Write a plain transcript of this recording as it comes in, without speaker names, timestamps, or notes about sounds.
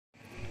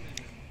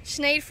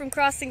Sinead from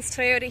Crossings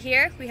Toyota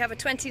here. We have a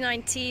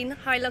 2019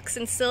 Hilux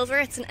in silver.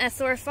 It's an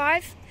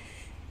SR5.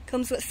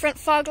 Comes with front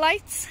fog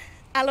lights,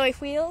 alloy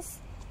wheels,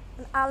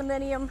 an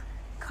aluminium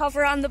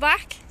cover on the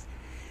back.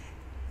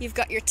 You've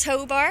got your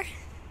tow bar,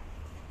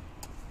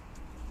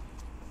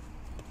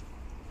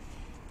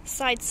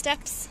 side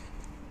steps,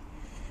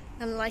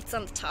 and lights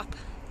on the top.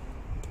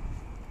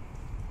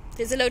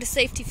 There's a load of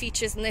safety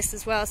features in this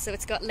as well, so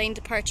it's got lane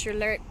departure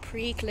alert,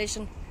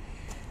 pre-collision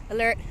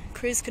alert,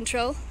 cruise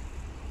control.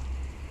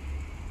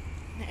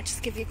 Now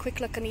just give you a quick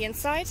look on the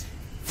inside.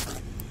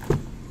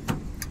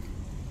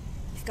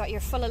 You've got your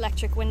full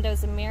electric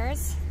windows and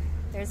mirrors.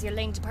 There's your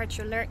lane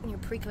departure alert and your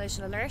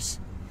pre-collision alert.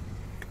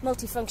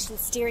 Multifunction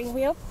steering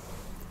wheel.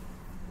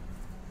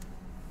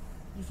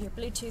 You've your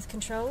Bluetooth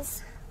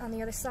controls on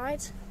the other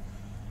side.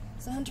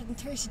 There's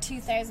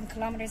 132,000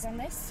 kilometers on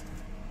this.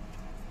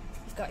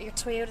 You've got your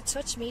Toyota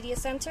Touch media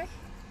center,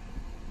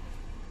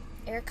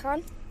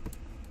 aircon,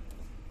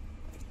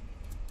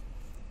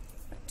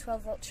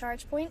 12-volt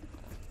charge point,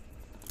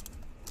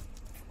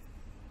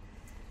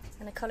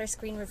 and a colour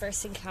screen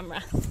reversing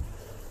camera.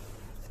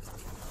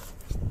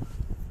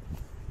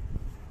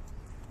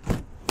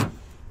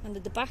 And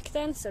at the back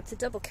then, so it's a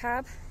double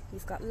cab,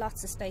 you've got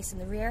lots of space in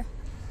the rear,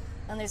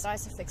 and there's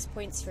ISOFix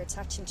points for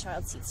attaching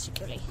child seats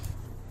securely.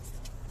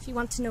 If you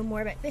want to know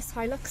more about this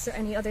Hilux or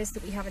any others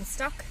that we have in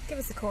stock, give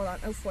us a call on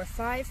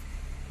 045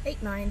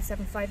 89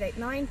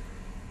 7589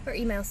 or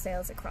email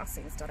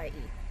sales@crossings.ie.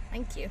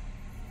 Thank you.